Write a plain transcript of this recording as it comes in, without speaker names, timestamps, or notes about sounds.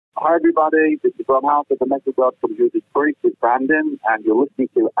Hi everybody, this is Halford, the metal god from Judaspriest with Brandon, and you're listening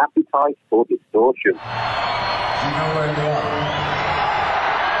to Appetite for Distortion. You know where they are.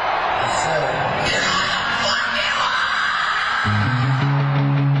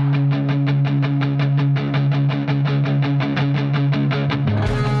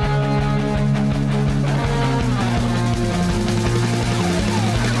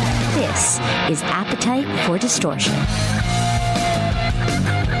 This is Appetite for Distortion.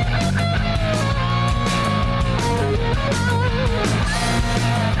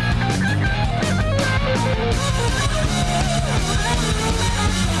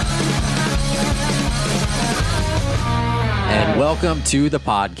 And welcome to the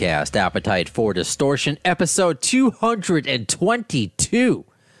podcast, Appetite for Distortion, episode 222.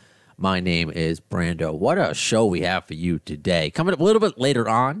 My name is Brando. What a show we have for you today. Coming up a little bit later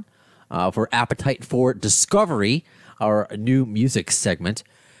on for Appetite for Discovery, our new music segment,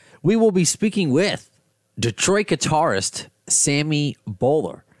 we will be speaking with Detroit guitarist Sammy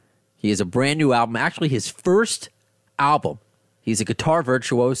Boller. He has a brand new album, actually his first album. He's a guitar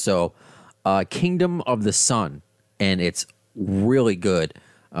virtuoso, Kingdom of the Sun, and it's really good.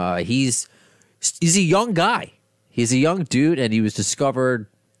 He's a young guy. He's a young dude, and he was discovered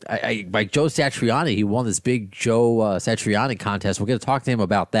by Joe Satriani. He won this big Joe Satriani contest. We're going to talk to him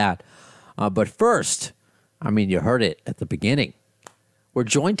about that. But first, I mean, you heard it at the beginning. We're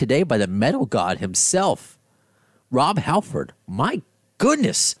joined today by the metal god himself, Rob Halford. My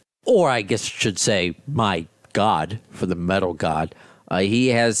goodness. Or I guess I should say, my God for the metal god. He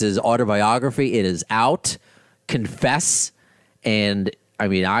has his autobiography. It is out. Confess. And I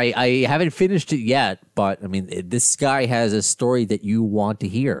mean, I haven't finished it yet, but I mean, this guy has a story that you want to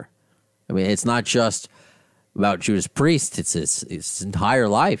hear. I mean, it's not just about Judas Priest, it's his entire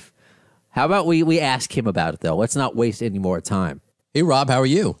life. How about we ask him about it, though? Let's not waste any more time. Hey, Rob, how are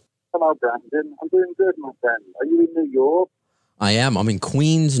you? Hello, Brandon. I'm doing good, my friend. Are you in New York? I am. I'm in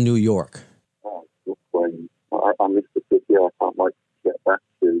Queens, New York. Oh, Queens. I miss the city. I can't wait to get back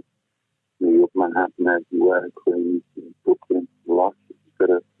to New York, Manhattan, everywhere, Queens, and Brooklyn. I've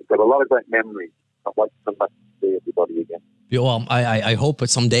got a lot of great memories. I'd like to come back to see everybody again. Yeah, well, I hope that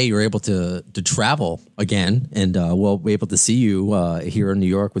someday you're able to travel again, and we'll be able to see you here in New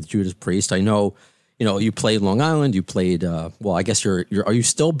York with Judas Priest. I know, you played Long Island. You played. Well, I guess are you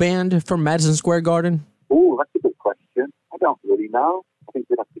still banned from Madison Square Garden? Oh, that's a good question. I don't really know. I think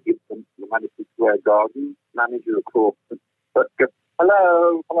we'd have to give them the Madison Square Garden manager a call. But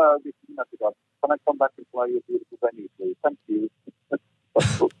hello, this is Madison God. Can I come back and play your beautiful venue, please? Thank you.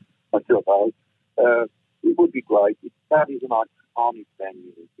 That's your house. It would be great. That is an iconic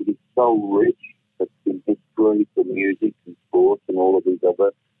venue. It is so rich in history, for music and sports and all of these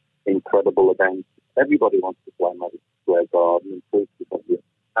other incredible events. Everybody wants to play Madison Square Garden, and please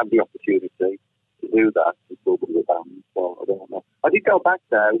have the opportunity to do that and talk with the band. So I don't know. I did go back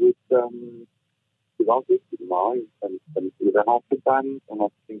there with Ozzy mine and with a Halford band, and I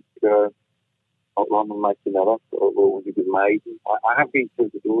think Ron and making that up, or would it be amazing? I have been through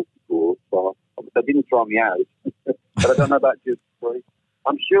the doors before, so they didn't throw me out. But I don't know about Judas Priest.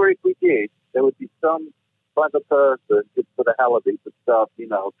 I'm sure if we did, there would be some clever person just for the hell of it to start,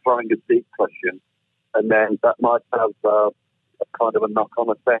 throwing a seat cushion, and then that might have a kind of a knock-on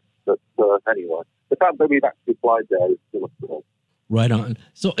effect. But anyway, the fact that we've actually played there is still a thrill. Right on.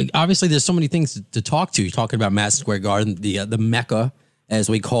 So obviously, there's so many things to talk to. You're talking about Madison Square Garden, the Mecca, as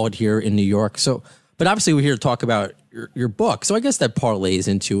we call it here in New York. So, but obviously we're here to talk about your book. So I guess that parlays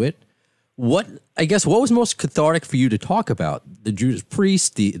into it. What was most cathartic for you to talk about? The Judas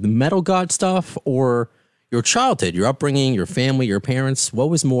Priest, the metal god stuff, or your childhood, your upbringing, your family, your parents? What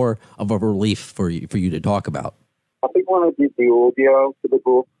was more of a relief for you to talk about? I think when I did the audio for the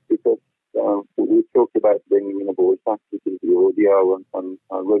book, because we talked about bringing in a voice actor to the audio, and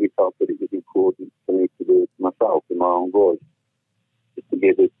I really felt that it was important for me to do it myself in my own voice, just to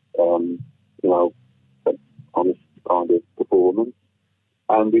give it, an honest kind of performance.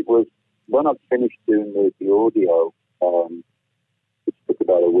 And it was when I finished doing the audio, which took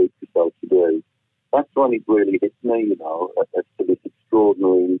about a week or so to do, that's when it really hit me, as to this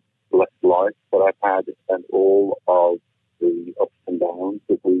extraordinary blessed life that I've had, and all of the ups and downs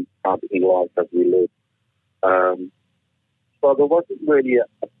that we have in life as we live. So there wasn't really a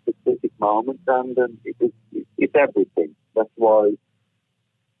specific moment, and it's everything. That's why,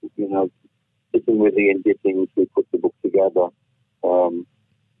 sitting with Ian Gittings, we put the book together,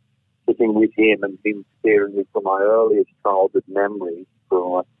 sitting with him and him steering me from my earliest childhood memories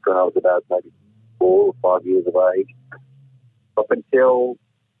from when I was about maybe 4 or 5 years of age, up until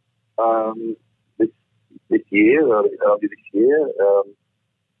this year, early this year,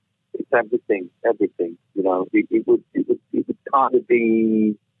 everything. You know, it would kind of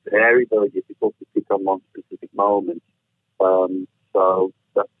be very, very difficult to pick on one specific moment. So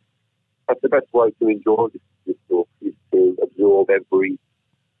that's the best way to enjoy this book, is to absorb every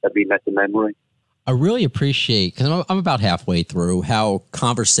meta memory. I really appreciate, because I'm about halfway through, how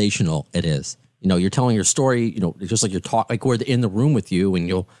conversational it is. You know, you're telling your story, you know, just like you're talking, like we're in the room with you, and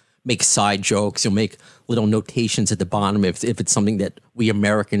you'll make side jokes, you'll make little notations at the bottom if it's something that we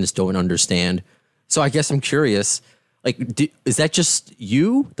Americans don't understand. So I guess I'm curious, like, is that just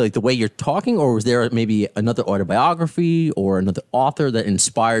you, like the way you're talking, or was there maybe another autobiography or another author that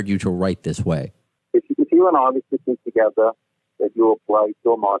inspired you to write this way? If you and I were sitting together at your place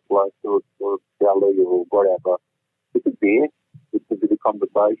or my place or Kelly or whatever, this would be it. This would be the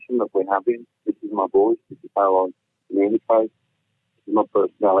conversation that we're having. This is my voice. This is how I communicate. This is my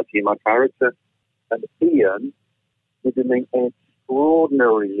personality and my character. And Ian did an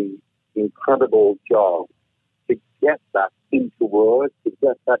extraordinarily incredible job to get that into words, to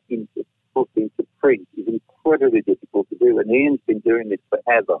get that put into print. Is incredibly difficult to do. And Ian's been doing this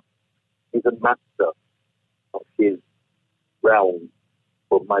forever. He's a master of his realm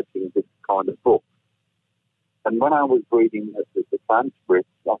for making this kind of book. And when I was reading the transcript,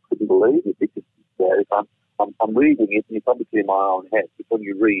 I couldn't believe it, because I'm reading it, and it's obviously in my own head. Because when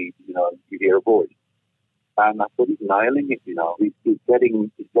you read, you know, you hear a voice, and I thought he's nailing it. You know, he's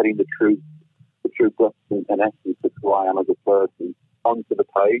getting the truth guts and essence of who I am as a person onto the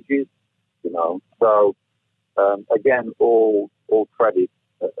pages. You know, so again, all credit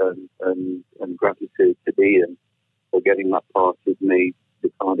and gratitude to Ian for getting that part of me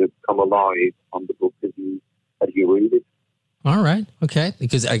to kind of come alive on the book as you read it. All right. Okay.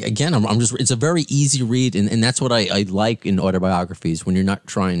 Because again, it's a very easy read. And that's what I like in autobiographies, when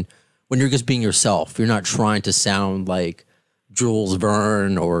you're just being yourself. You're not trying to sound like Jules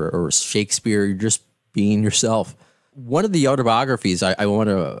Verne or Shakespeare. You're just being yourself. One of the autobiographies I want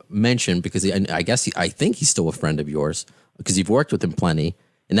to mention, because I think he's still a friend of yours, because you've worked with him plenty,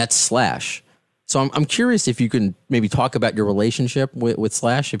 and that's Slash. So I'm curious if you can maybe talk about your relationship with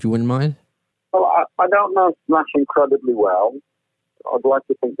Slash, if you wouldn't mind. Well, I don't know Slash incredibly well. I'd like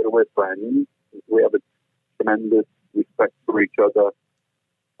to think that we're friends. We have a tremendous respect for each other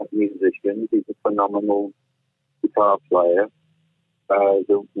as musicians. He's a phenomenal guitar player. He's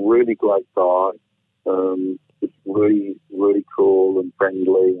a really great guy. Just really, really cool and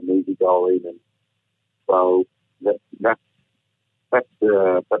friendly and easygoing. And so that's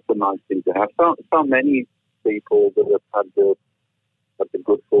a nice thing to have. So many people that have had the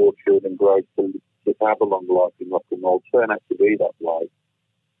good fortune and grace to have a long life in rock and roll turn out to be that way,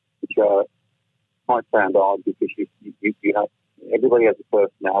 which might sound odd, because you have, everybody has a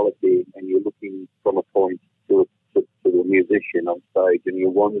personality, and you're looking from a point to a musician on stage, and you're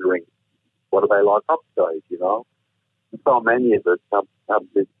wondering, what are they like off stage, you know? And so many of us have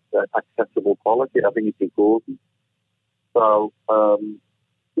this accessible quality. I think it's important. So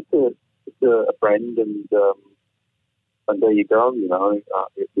it's a friend, and there you go. You know,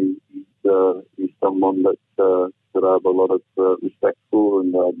 he's someone that I have a lot of respect for,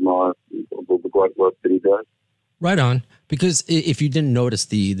 and admire the great work that he does. Right on. Because if you didn't notice,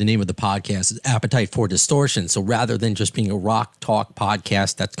 the name of the podcast is Appetite for Distortion. So rather than just being a rock talk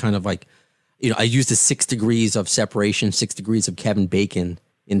podcast, that's kind of like, you know, I use the 6 degrees of separation, 6 degrees of Kevin Bacon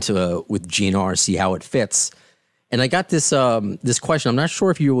with GNR, see how it fits. And I got this question. I'm not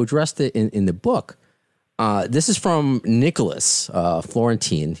sure if you addressed it in the book. This is from Nicholas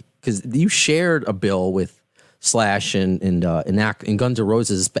Florentine, because you shared a bill with Slash in Guns N'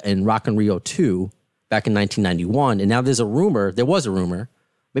 Roses in Rock in Rio 2 back in 1991. And now there was a rumor,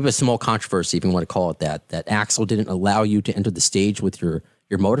 maybe a small controversy, if you want to call it that Axl didn't allow you to enter the stage with your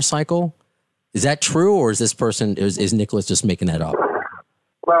motorcycle. Is that true, or is this person, is Nicholas just making that up?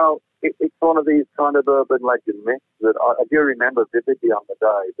 Well, it's one of these kind of urban legend myths that I do remember vividly on the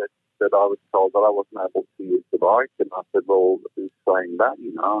day that I was told that I wasn't able to use the bike. And I said, well, who's saying that,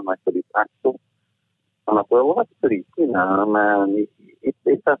 you know? And I said, it's Axl. And I thought, well, that's pretty, you know, man,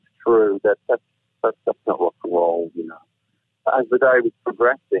 if that's true, that's not rock and roll, you know. As the day was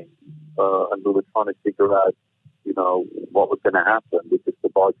progressing, and we were trying to figure out, you know, what was going to happen, because the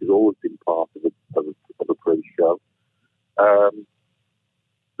bike has always been part of a pre-show.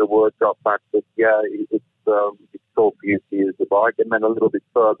 The word got back that, yeah, it's cool for you to use the bike. And then a little bit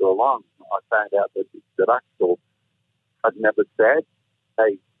further along, I found out that Axl had never said,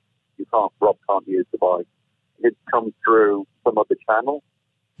 hey, Rob can't use the bike. It come through some other channel,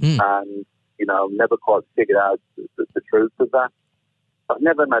 and, you know, never quite figured out the truth of that. I've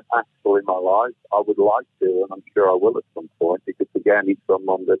never met Axl in my life. I would like to, and I'm sure I will at some point, because, again, he's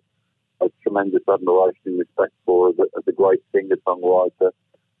someone that a tremendous admiration and respect for as a great singer-songwriter,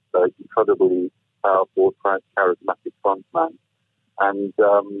 incredibly powerful, charismatic frontman. And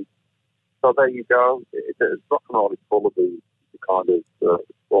so there you go. Rock and roll is full of the kind of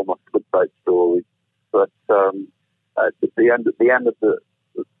almost clickbait stories. But the end of the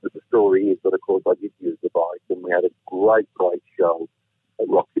story is that, of course, I did use the bike, and we had a great show at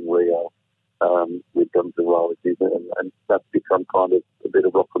Rock in Rio with Guns N' Roses, and that's become kind of a bit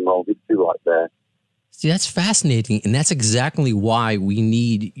of rock and roll history right there. See, that's fascinating, and that's exactly why we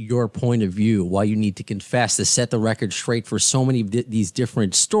need your point of view, why you need to confess, to set the record straight for so many of these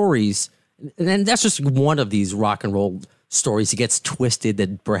different stories. And then that's just one of these rock and roll stories that gets twisted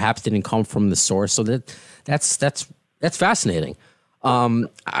that perhaps didn't come from the source. So that's fascinating.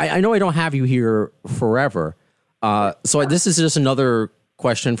 I know I don't have you here forever. So this is just another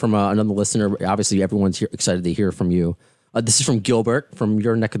question from another listener. Obviously, everyone's here, excited to hear from you. This is from Gilbert from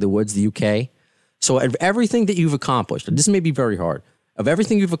your neck of the woods, the UK. So of everything that you've accomplished, and this may be very hard, of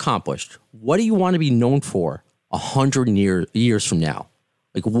everything you've accomplished, what do you want to be known for 100 years from now?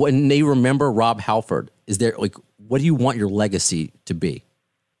 Like, when they remember Rob Halford, is there, like, what do you want your legacy to be?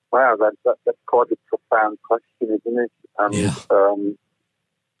 Wow, that's quite a profound question, isn't it? Yeah.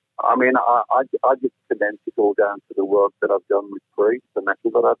 I mean, I just condense it all down to the work that I've done with Priest, the metal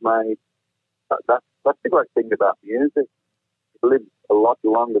that I've made. That's the great thing about music. It lives a lot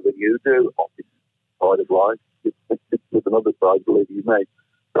longer than you do, on this side of life. It's with another side, believe you me.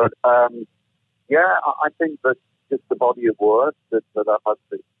 But, yeah, I think that just the body of work that I've had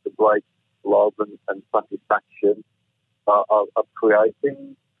the great love and satisfaction of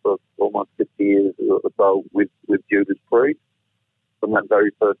creating for almost 50 years or so with Judas Priest, from that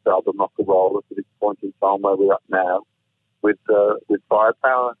very first album, Rock and Roll, to this point in time where we're at now, with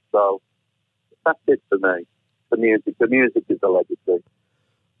Firepower. So that's it for me. The music is the legacy.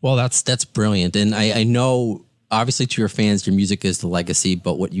 Well, that's brilliant. And I know, obviously, to your fans, your music is the legacy,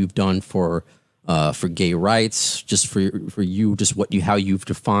 but what you've done for gay rights, just for you, just how you've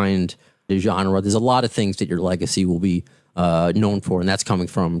defined the genre, there's a lot of things that your legacy will be known for, and that's coming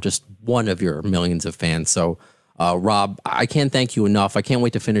from just one of your millions of fans. So, Rob, I can't thank you enough. I can't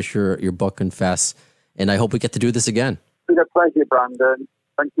wait to finish your book, Confess, and I hope we get to do this again. It's been a pleasure, Brandon.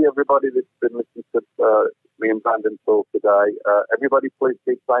 Thank you, everybody that's been listening to me and Brandon talk today. Everybody, please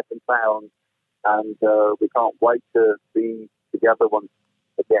keep safe and sound, and we can't wait to be together once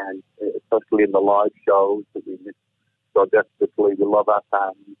again, especially in the live shows that we miss so desperately. We love our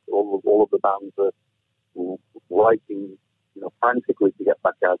fans. All of the bands are waiting, frantically to get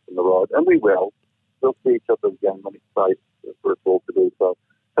back out on the road, and we will. We'll see each other again when it's safe for us all to do so.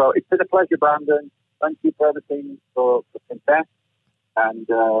 So it's been a pleasure, Brandon. Thank you for everything for Confess, and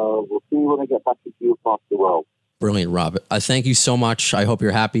we'll see you when I get back to you across the world. Brilliant, Rob. I thank you so much. I hope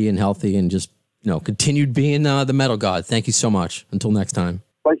you're happy and healthy and just, continued being the metal god. Thank you so much. Until next time.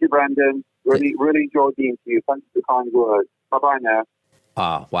 Thank you, Brandon. Really enjoyed the interview. Thanks for the kind words. Bye-bye now.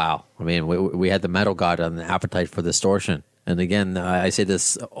 Wow. I mean, we had the metal god on the Appetite for Distortion. And again, I say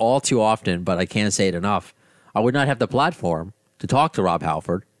this all too often, but I can't say it enough. I would not have the platform to talk to Rob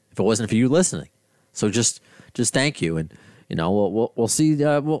Halford if it wasn't for you listening. So just thank you. And, we'll see.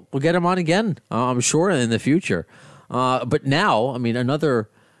 We'll get him on again, I'm sure, in the future. But now, I mean, another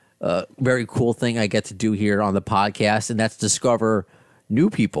very cool thing I get to do here on the podcast, and that's discover new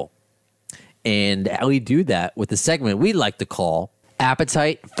people. And we do that with a segment we like to call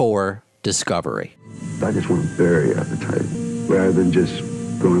Appetite for Discovery. I just want to bury Appetite. Rather than just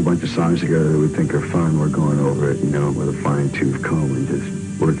throwing a bunch of songs together that we think are fun, we're going over it, with a fine-tooth comb and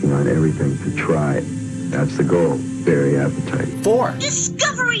just working on everything to try it. That's the goal, bury Appetite. For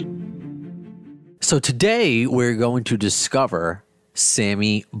Discovery. So today we're going to discover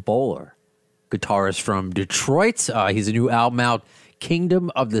Sammy Boller, guitarist from Detroit. He's a new album out,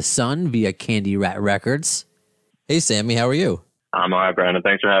 Kingdom of the Sun, via Candy Rat Records. Hey, Sammy, how are you? I'm all right, Brandon.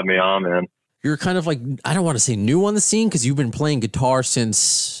 Thanks for having me on, man. You're kind of like, I don't want to say new on the scene, because you've been playing guitar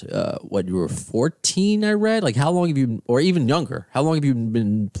since, you were 14, I read? Like, how long have you, or even younger, how long have you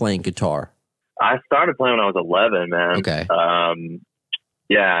been playing guitar? I started playing when I was 11, man. Okay.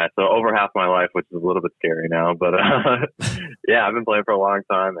 Yeah, so over half my life, which is a little bit scary now. But, yeah, I've been playing for a long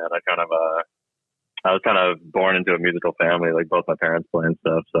time, man. I was kind of born into a musical family, like both my parents play and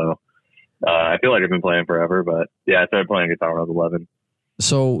stuff. So I feel like I've been playing forever. But, yeah, I started playing guitar when I was 11.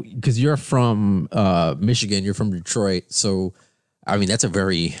 So, because you're from Michigan, you're from Detroit, so I mean that's a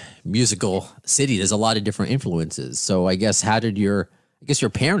very musical city. There's a lot of different influences. So, I guess how did your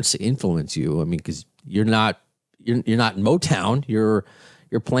parents influence you? I mean, because you're not in Motown. You're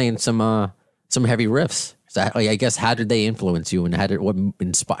playing some heavy riffs. So I guess how did they influence you, and what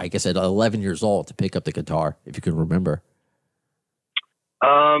inspired? I guess at 11 years old to pick up the guitar, if you can remember.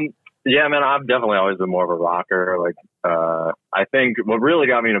 Yeah, man, I've definitely always been more of a rocker. Like, I think what really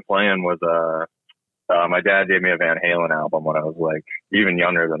got me into playing was my dad gave me a Van Halen album when I was like even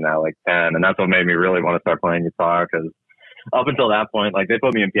younger than that, like 10, and that's what made me really want to start playing guitar. Because up until that point, like they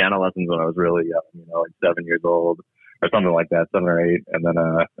put me in piano lessons when I was really young, like 7 years old. Or something like that, 7 or 8. And then,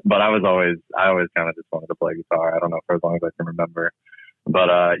 but I always kind of just wanted to play guitar. I don't know, for as long as I can remember.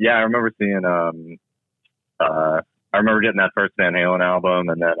 But, yeah, I remember seeing, I remember getting that first Van Halen album.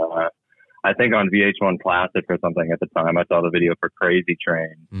 And then, I think on VH1 Classic or something at the time, I saw the video for Crazy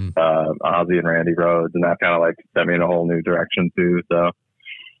Train, Ozzy and Randy Rhoads. And that kind of like sent me in a whole new direction too. So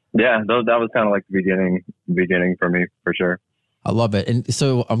yeah, that was kind of like the beginning for me, for sure. I love it. And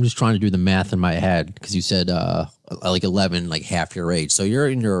so I'm just trying to do the math in my head, because you said like 11, like half your age. So you're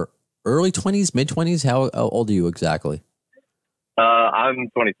in your early 20s, mid 20s. How old are you exactly? I'm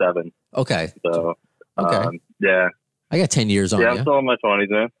 27. Okay. So okay. Yeah. I got 10 years on you. Yeah, I'm still in my 20s,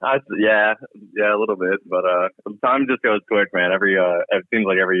 man. Yeah, a little bit, but time just goes quick, man. It seems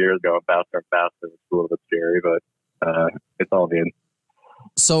like every year is going faster and faster. It's a little bit scary, but it's all good.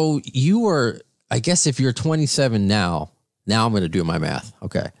 So you were, I guess, if you're 27 now I'm going to do my math.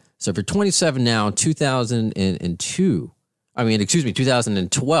 Okay. So if you're 27 now,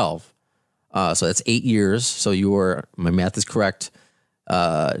 2012. So that's 8 years. So you were, my math is correct.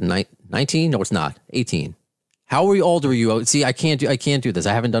 19? No, it's not. 18. How old were you? See, I can't do this.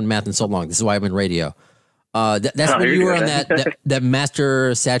 I haven't done math in so long. This is why I'm in radio. That's when you were on that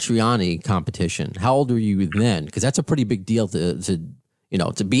Master Satriani competition. How old were you then? Because that's a pretty big deal to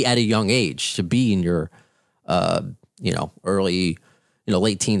be at a young age, to be in your early,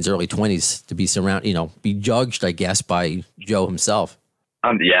 late teens, early 20s, to be be judged, I guess, by Joe himself.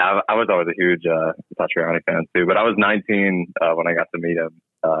 Yeah, I was always a huge Satriani fan too, but I was 19 when I got to meet him.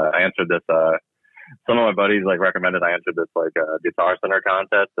 I answered this. Some of my buddies recommended I entered this Guitar Center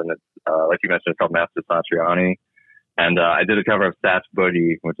contest, and it's like you mentioned, it's called Master Satriani. And I did a cover of Satch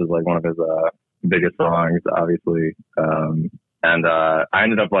Boogie, which is one of his biggest songs, obviously. And I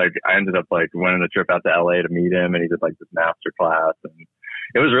ended up winning a trip out to LA to meet him, and he did this master class, and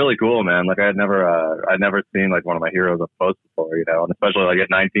it was really cool, man. I'd never seen one of my heroes up close before, and especially at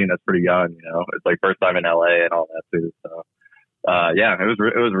 19, that's pretty young, it's first time in LA and all that too. So, yeah, it was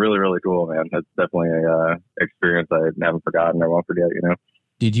really, really cool, man. It's definitely a experience I haven't forgotten or won't forget,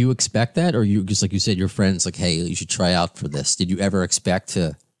 Did you expect that, or you just, like you said, your friends hey, you should try out for this? Did you ever expect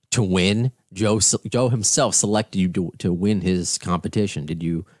to win? Joe himself selected you to win his competition. Did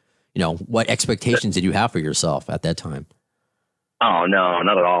you, what expectations did you have for yourself at that time? Oh, no,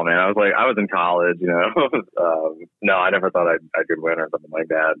 not at all, man. I was in college, no, I never thought I could win or something like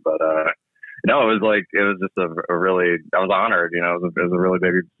that. But, no, it was just a really, I was honored, it was a really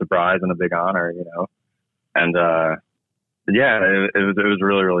big surprise and a big honor, and, yeah, it was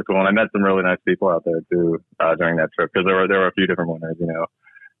really, really cool. And I met some really nice people out there too, during that trip, because there were a few different winners,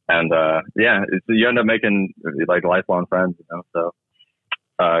 and, yeah, you end up making lifelong friends, so,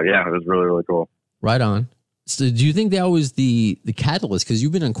 yeah, it was really, really cool. Right on. So do you think that was the catalyst? Because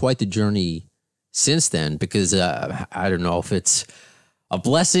you've been on quite the journey since then, because I don't know if it's a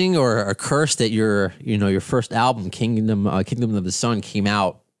blessing or a curse that your first album, Kingdom of the Sun, came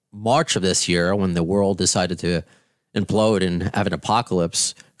out March of this year, when the world decided to implode and have an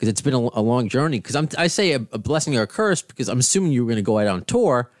apocalypse. Because it's been a long journey. Because I say a blessing or a curse because I'm assuming you were going to go out on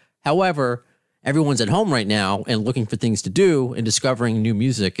tour. However, everyone's at home right now and looking for things to do, and discovering new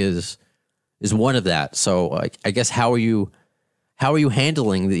music is one of that. So I guess how are you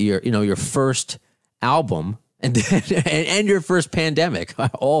handling your first album and your first pandemic,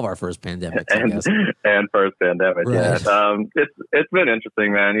 all of our first pandemics, and first pandemic. Right. Yeah. It's been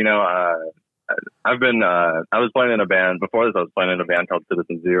interesting, man. I was playing in a band before this. I was playing in a band called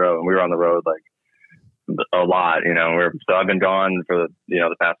Citizen Zero, and we were on the road a lot. So I've been gone for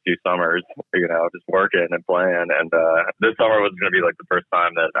the past few summers, just working and playing. And this summer was going to be the first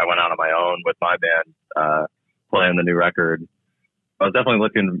time that I went out on my own with my band, playing the new record. I was definitely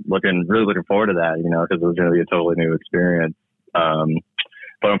really looking forward to that, because it was going to be a totally new experience.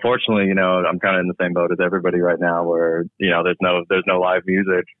 But unfortunately, I'm kind of in the same boat as everybody right now, where there's no live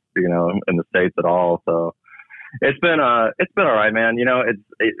music, in the States at all. So it's been all right, man.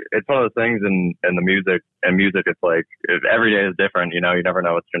 It's one of those things in the music, it's every day is different. You never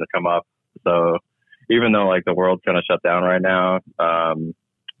know what's going to come up. So even though the world's kind of shut down right now, I'm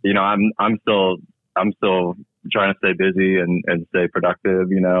still trying to stay busy and stay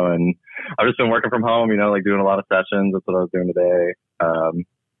productive, and I've just been working from home, doing a lot of sessions. That's what I was doing today.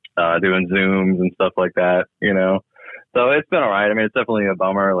 doing Zooms and stuff like that, you know. So it's been all right. I mean, it's definitely a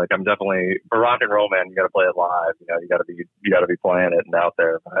bummer. Like, I'm definitely, for rock and roll, man, you got to play it live. You know, you got to be playing it and out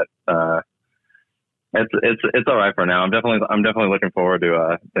there. But it's all right for now. I'm definitely looking forward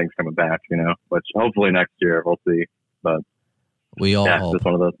to things coming back. You know, which hopefully next year we'll see. But we all hope. It's just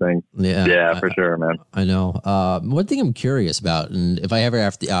one of those things. Yeah, for sure, man. I know. One thing I'm curious about, and if I ever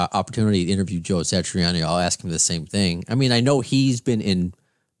have the opportunity to interview Joe Satriani, I'll ask him the same thing. I mean, I know he's been in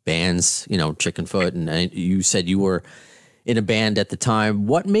bands, you know, Chickenfoot, and you said you were in a band at the time.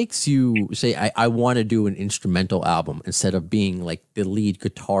 What makes you say, I want to do an instrumental album instead of being like the lead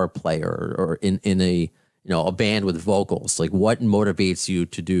guitar player or in a, you know, a band with vocals? Like, what motivates you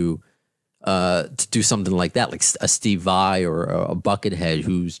to do something like that, like a Steve Vai or a Buckethead,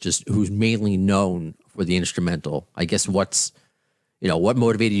 who's mainly known for the instrumental? I guess what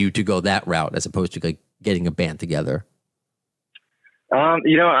motivated you to go that route as opposed to like getting a band together?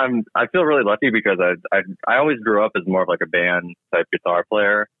 You know, I feel really lucky because I always grew up as more of like a band type guitar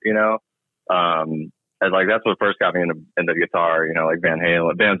player, you know, and like that's what first got me into guitar, you know, like Van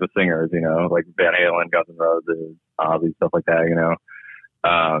Halen, bands with singers, you know, like Van Halen, Guns N' Roses, Ozzy, stuff like that, you know.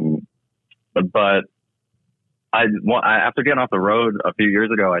 But after getting off the road a few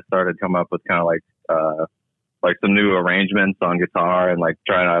years ago, I started coming up with kind of like some new arrangements on guitar and like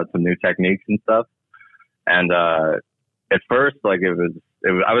trying out some new techniques and stuff. And at first, like I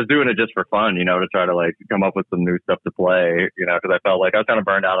was doing it just for fun, you know, to try to like come up with some new stuff to play, you know, because I felt like I was kind of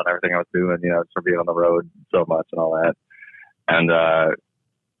burned out on everything I was doing, you know, just for being on the road so much and all that. And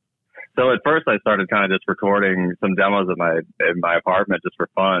so at first I started kind of just recording some demos in my apartment just for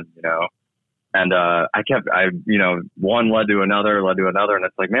fun, you know. And you know, one led to another, and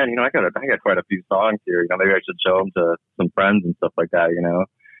it's like, man, you know, I got quite a few songs here, you know, maybe I should show them to some friends and stuff like that, you know.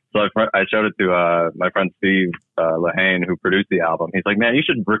 So I showed it to my friend Steve Lahane, who produced the album. He's like, man, you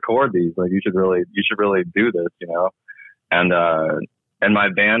should record these. Like, you should really do this, you know. And my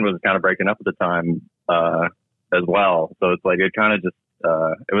band was kind of breaking up at the time as well. So it's like it kind of just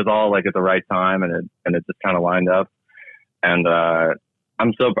it was all like at the right time, and it just kind of lined up. And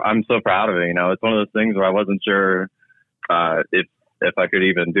I'm so proud of it. You know, it's one of those things where I wasn't sure if I could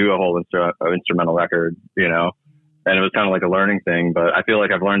even do a whole instrumental record, you know. And it was kind of like a learning thing, but I feel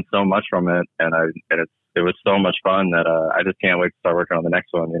like I've learned so much from it, and it was so much fun that I just can't wait to start working on the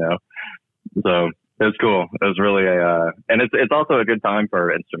next one, you know. So it was cool. It was really and it's also a good time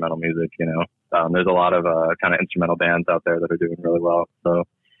for instrumental music, you know. There's a lot of kind of instrumental bands out there that are doing really well. So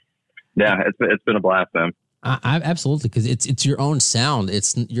yeah, it's been a blast, man. Absolutely, because it's your own sound.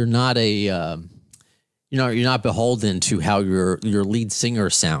 You're not you're not beholden to how your lead singer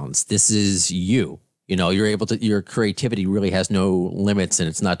sounds. This is you. You know, your creativity really has no limits, and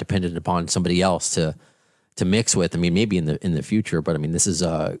it's not dependent upon somebody else to mix with. I mean, maybe in the future, but I mean, this is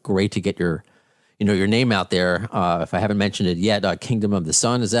great to get your name out there. If I haven't mentioned it yet, Kingdom of the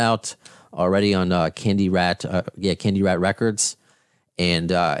Sun is out already on Candy Rat Records,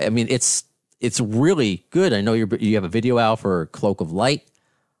 and I mean, it's really good. I know you have a video out for Cloak of Light.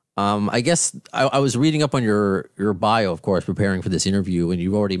 I guess I was reading up on your bio, of course, preparing for this interview, and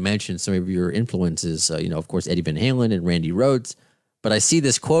you've already mentioned some of your influences, you know, of course, Eddie Van Halen and Randy Rhoads. But I see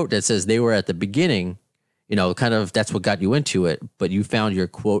this quote that says they were at the beginning, you know, kind of that's what got you into it, but you found your,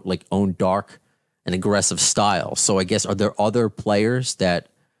 quote, like, own dark and aggressive style. So I guess, are there other players that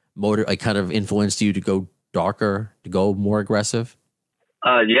kind of influenced you to go darker, to go more aggressive?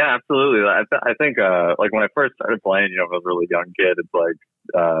 Yeah, absolutely. I think like when I first started playing, you know, I was a really young kid. It's like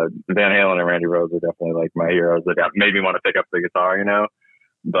Van Halen and Randy Rhoads are definitely like my heroes that made me want to pick up the guitar, you know.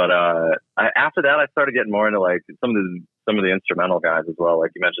 But after that, I started getting more into like some of the instrumental guys as well.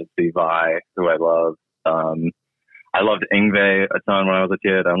 Like you mentioned Steve Vai, who I love. I loved Yngwie a ton when I was a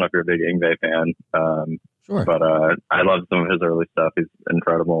kid. I don't know if you're a big Yngwie fan, sure. But I loved some of his early stuff. He's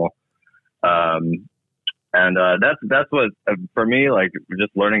incredible. And that's what for me, like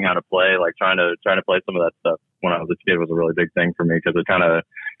just learning how to play, like trying to play some of that stuff when I was a kid was a really big thing for me, because it kind of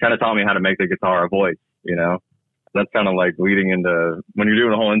taught me how to make the guitar a voice, you know. That's kind of like leading into when you're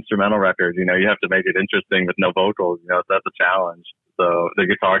doing a whole instrumental record, you know, you have to make it interesting with no vocals, you know, so that's a challenge. So the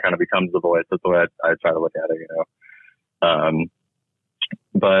guitar kind of becomes the voice. That's the way I try to look at it, you know.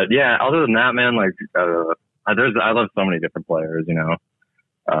 But yeah, other than that, man, like I love so many different players, you know.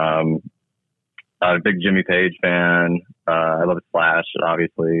 I'm a big Jimmy Page fan. I love Slash,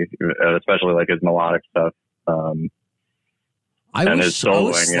 obviously, especially like his melodic stuff. I wish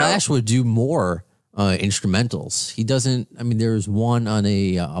Slash would do more instrumentals. He doesn't. I mean, there's one on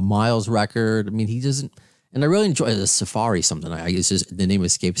a Miles record. I mean, he doesn't. And I really enjoy the Safari something. The name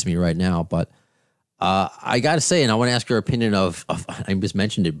escapes me right now, but I got to say, and I want to ask your opinion of I just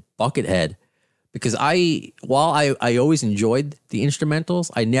mentioned it, Buckethead, because while I always enjoyed the instrumentals,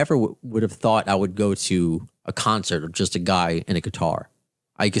 I never would have thought I would go to a concert of just a guy and a guitar.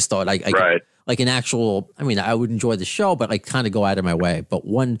 I just thought I Right. like an actual, I mean, I would enjoy the show, but I kind of go out of my way. But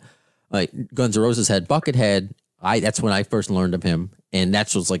when Guns N' Roses had Buckethead, that's when I first learned of him. And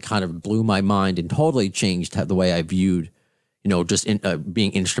that's what's like kind of blew my mind and totally changed the way I viewed, just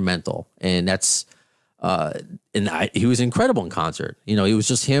being instrumental. And that's, he was incredible in concert. He was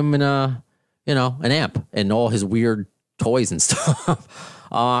just him and an amp and all his weird toys and stuff.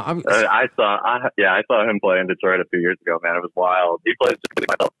 I saw him play in Detroit a few years ago, man. It was wild. He plays just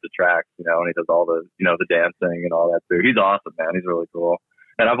myself to tracks, and he does all the, the dancing and all that too. He's awesome, man. He's really cool.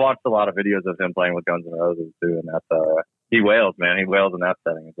 And I've watched a lot of videos of him playing with Guns N' Roses too, and that's he wails, man. He wails in that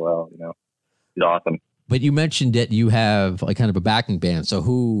setting as well. He's awesome. But you mentioned that you have like kind of a backing band. So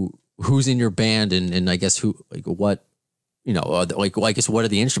who's in your band, and I guess what are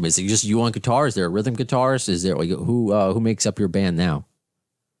the instruments? Is it just you on guitar? Is there a rhythm guitarist? Is there who makes up your band now?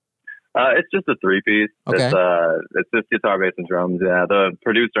 It's just a 3-piece. Okay. It's just guitar, bass, and drums. Yeah, the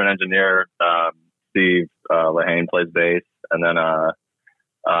producer and engineer, Steve Lahane, plays bass, and then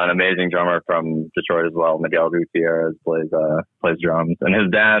an amazing drummer from Detroit as well, Miguel Gutierrez, plays drums. And his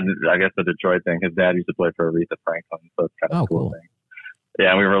dad, I guess the Detroit thing, his dad used to play for Aretha Franklin, so it's kind of a cool thing.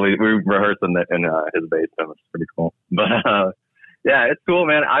 Yeah, we rehearsed in his basement, which is pretty cool. But yeah, it's cool,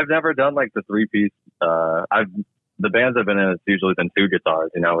 man. I've never done like the 3-piece. The bands I've been in, it's usually been 2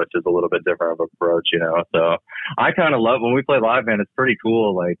 guitars, which is a little bit different of an approach, So I kind of love when we play live, man. It's pretty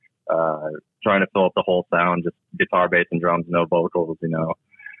cool, like trying to fill up the whole sound, just guitar, bass, and drums, no vocals.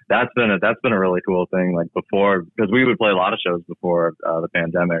 That's been a really cool thing. Like before, because we would play a lot of shows before the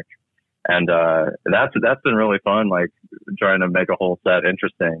pandemic, and that's been really fun. Like trying to make a whole set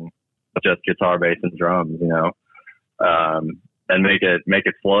interesting, just guitar, bass, and drums, and make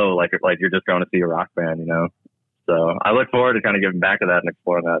it flow like you're just going to see a rock band, So I look forward to kind of getting back to that and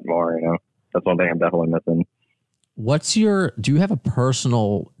exploring that more. That's one thing I'm definitely missing. Do you have a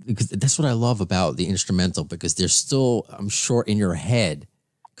personal, because that's what I love about the instrumental, because there's still, I'm sure in your head,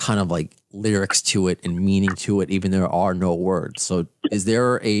 kind of like lyrics to it and meaning to it, even there are no words. So is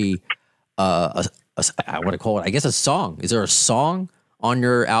there I want to call it, I guess, a song? Is there a song on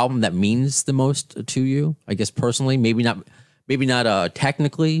your album that means the most to you? I guess personally, maybe not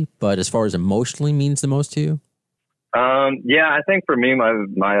technically, but as far as emotionally means the most to you? Yeah, I think for me, my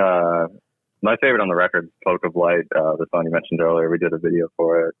favorite on the record is Poke of Light, the song you mentioned earlier. We did a video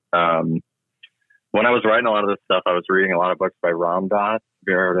for it. When I was writing a lot of this stuff, I was reading a lot of books by Ram Dass. Have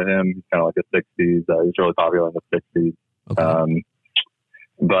you ever heard of him? He's kind of like the 60s. He's really popular in the 60s. Okay.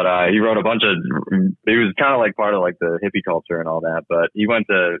 But he wrote a bunch of, he was kind of like part of like the hippie culture and all that. But he was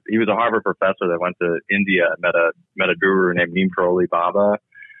a Harvard professor that went to India and met a guru named Neem Karoli Baba.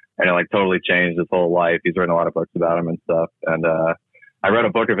 And it like totally changed his whole life. He's written a lot of books about him and stuff. And I read a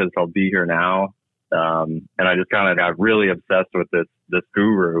book of his called Be Here Now. And I just kind of got really obsessed with this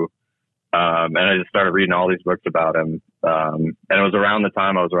guru. And I just started reading all these books about him. And it was around the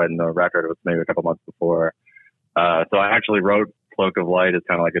time I was writing the record. It was maybe a couple months before. So I actually wrote Cloak of Light as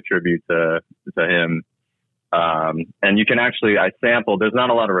kind of like a tribute to him. And you can actually, I sampled, there's not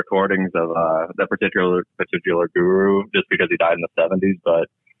a lot of recordings of that particular guru just because he died in the 70s, but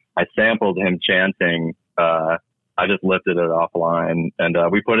I sampled him chanting. I just lifted it offline, and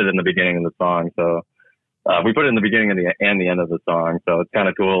we put it in the beginning of the song. So we put it in the beginning and the end of the song. So it's kind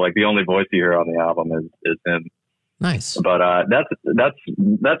of cool. Like the only voice you hear on the album is him. Nice. But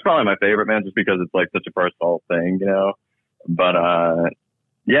that's probably my favorite, man, just because it's like such a personal thing, But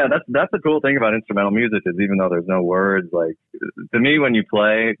yeah, that's the cool thing about instrumental music is even though there's no words, like to me when you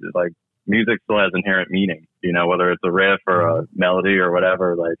play, like music still has inherent meaning, whether it's a riff or a melody or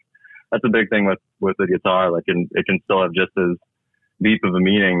whatever. Like that's a big thing with the guitar. Like it can still have just as deep of a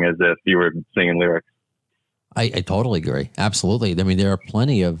meaning as if you were singing lyrics. I totally agree. Absolutely. I mean, there are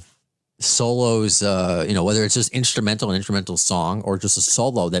plenty of solos, whether it's just an instrumental song or just a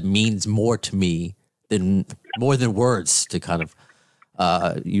solo that means more to me than words, to kind of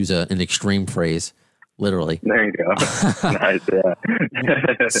use an extreme phrase. Literally. There you go. Nice,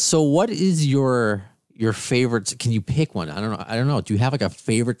 yeah. So what is your favorite? Can you pick one? I don't know. Do you have like a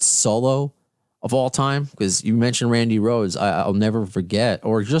favorite solo of all time? Because you mentioned Randy Rhoads. I'll never forget,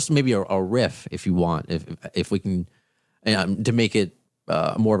 or just maybe a riff if you want, if we can, to make it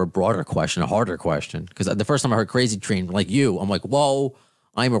more of a broader question, a harder question. Because the first time I heard Crazy Train, like you, I'm like, whoa,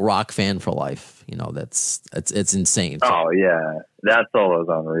 I'm a rock fan for life. It's insane. Oh yeah, that solo is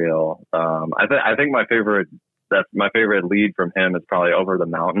unreal. I think my favorite that's my favorite lead from him is probably Over the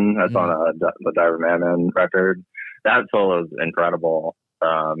Mountain. That's on the Diver Man record. That solo is incredible.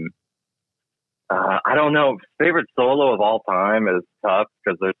 I don't know. Favorite solo of all time is tough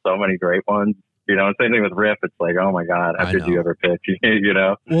because there's so many great ones. You know, same thing with riff. It's like, oh my God, how could you ever pick? You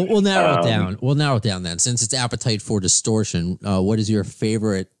know. We'll narrow it down. We'll narrow it down then. Since it's Appetite for Distortion, what is your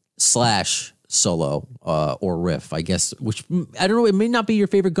favorite slash solo or riff? I guess, which I don't know. It may not be your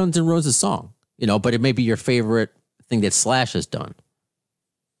favorite Guns N' Roses song, you know, but it may be your favorite thing that Slash has done.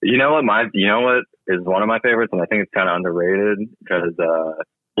 You know what is one of my favorites, and I think it's kind of underrated because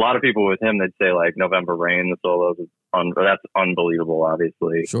a lot of people with him, they'd say like November Rain, the solos, that's unbelievable,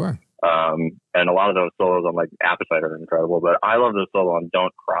 obviously. Sure. And a lot of those solos on like Appetite are incredible, but I love the solo on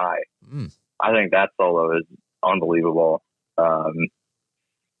Don't Cry. I think that solo is unbelievable.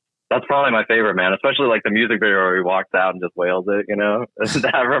 That's probably my favorite, man, especially like the music video where he walks out and just wails it, you know?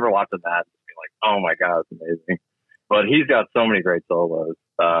 I remember watching that and being like, oh my God, it's amazing. But he's got so many great solos.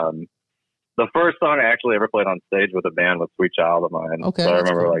 The first song I actually ever played on stage with a band was Sweet Child of Mine. Okay, so I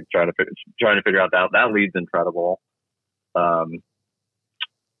remember like trying to figure out that lead's incredible.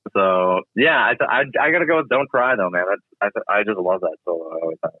 So yeah, I gotta go with Don't Cry though, man. I just love that solo. I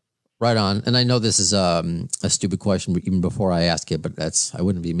always have. Right on. And I know this is a stupid question even before I ask it, but I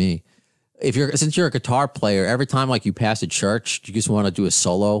wouldn't be me. Since you're a guitar player, every time like you pass a church, do you just want to do a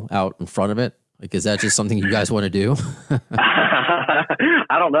solo out in front of it? Like, is that just something you guys want to do?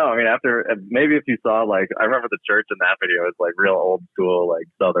 I don't know. I mean, maybe if you saw, like, I remember the church in that video is like real old school, like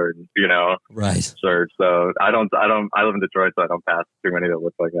Southern, you know, right, church. So I live in Detroit, so I don't pass too many that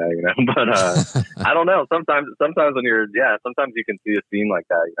look like that, you know, but I don't know. Sometimes when sometimes you can see a scene like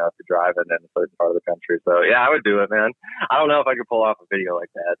that, you know, if you're driving in a certain part of the country. So yeah, I would do it, man. I don't know if I could pull off a video like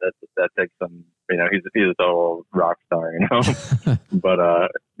that. That takes some, you know, he's a total rock star, you know, but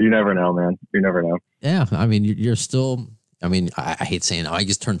you never know, man. You never know. Yeah. I mean, you're still, I mean, I hate saying I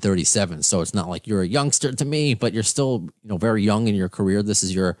just turned 37, so it's not like you're a youngster to me, but you're still, you know, very young in your career. This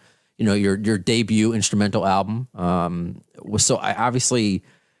is your, you know, your debut instrumental album. So obviously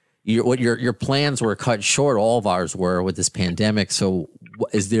your plans were cut short. All of ours were with this pandemic. So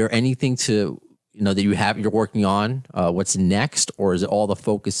is there anything to, you know, that you're working on, what's next, or is it all the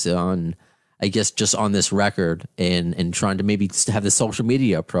focus on, I guess, just on this record and trying to maybe have the social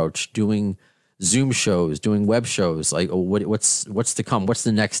media approach, doing Zoom shows, doing web shows? Like, what's to come? What's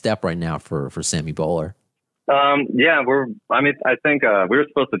the next step right now for Sammy Boller? Yeah, I think we were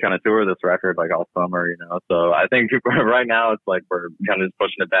supposed to kind of tour this record like all summer, you know. So I think right now it's like we're kind of just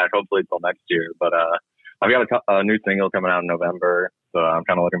pushing it back, hopefully until next year. But I've got a new single coming out in November, so I'm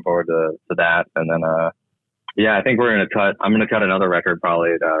kind of looking forward to that. And then yeah, I think I'm gonna cut another record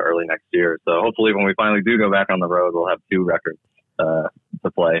probably early next year. So hopefully when we finally do go back on the road, we'll have 2 records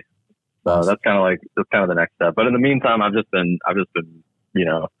to play. So that's kind of the next step. But in the meantime, I've just been, you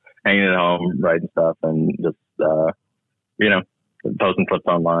know, hanging at home, writing stuff, and just, you know, posting clips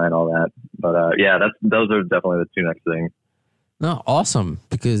online, all that. But yeah, those are definitely the 2 next things. No, awesome,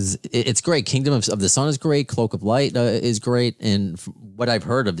 because it's great. Kingdom of the Sun is great. Cloak of Light is great, and what I've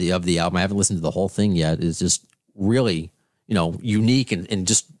heard of the album, I haven't listened to the whole thing yet, is just really, you know, unique and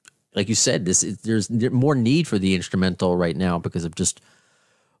just like you said, there's more need for the instrumental right now because of just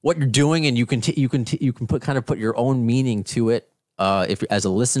what you're doing, and you can put your own meaning to it if as a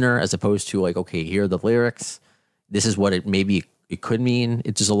listener, as opposed to like, okay, here are the lyrics, this is what it could mean.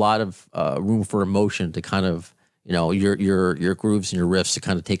 It's just a lot of room for emotion to kind of, you know, your grooves and your riffs to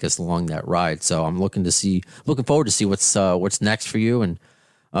kind of take us along that ride. So I'm looking forward to see what's next for you, and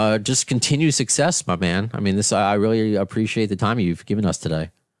just continued success, my man. I mean, I really appreciate the time you've given us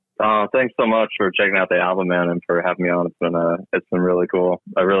today. Thanks so much for checking out the album, man, and for having me on. It's been really cool.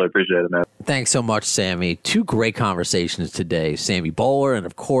 I really appreciate it, man. Thanks so much, Sammy. 2 great conversations today. Sammy Boller and,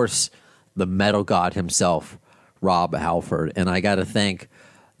 of course, the metal god himself, Rob Halford. And I got to thank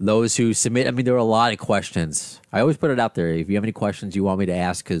those who submit. I mean, there were a lot of questions. I always put it out there. If you have any questions you want me to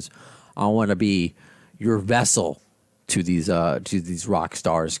ask, because I want to be your vessel to these rock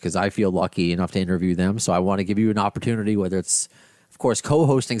stars, because I feel lucky enough to interview them. So I want to give you an opportunity, whether it's, of course,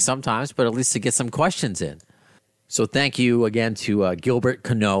 co-hosting sometimes, but at least to get some questions in. So thank you again to Gilbert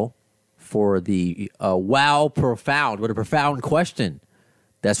Cano for the profound. What a profound question.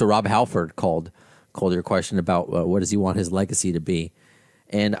 That's what Rob Halford called your question about what does he want his legacy to be.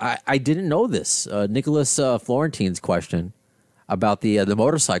 And I didn't know this. Nicholas Florentine's question about the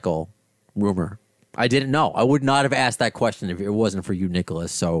motorcycle rumor. I didn't know. I would not have asked that question if it wasn't for you,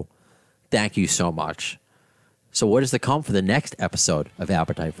 Nicholas. So thank you so much. So what is to come for the next episode of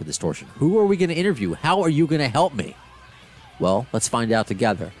Appetite for Distortion? Who are we going to interview? How are you going to help me? Well, let's find out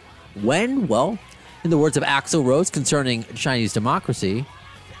together. When? Well, In the words of Axl Rose concerning Chinese democracy,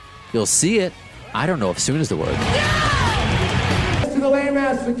 you'll see it. I don't know if soon is the word. To the lame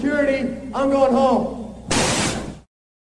ass security, I'm going home.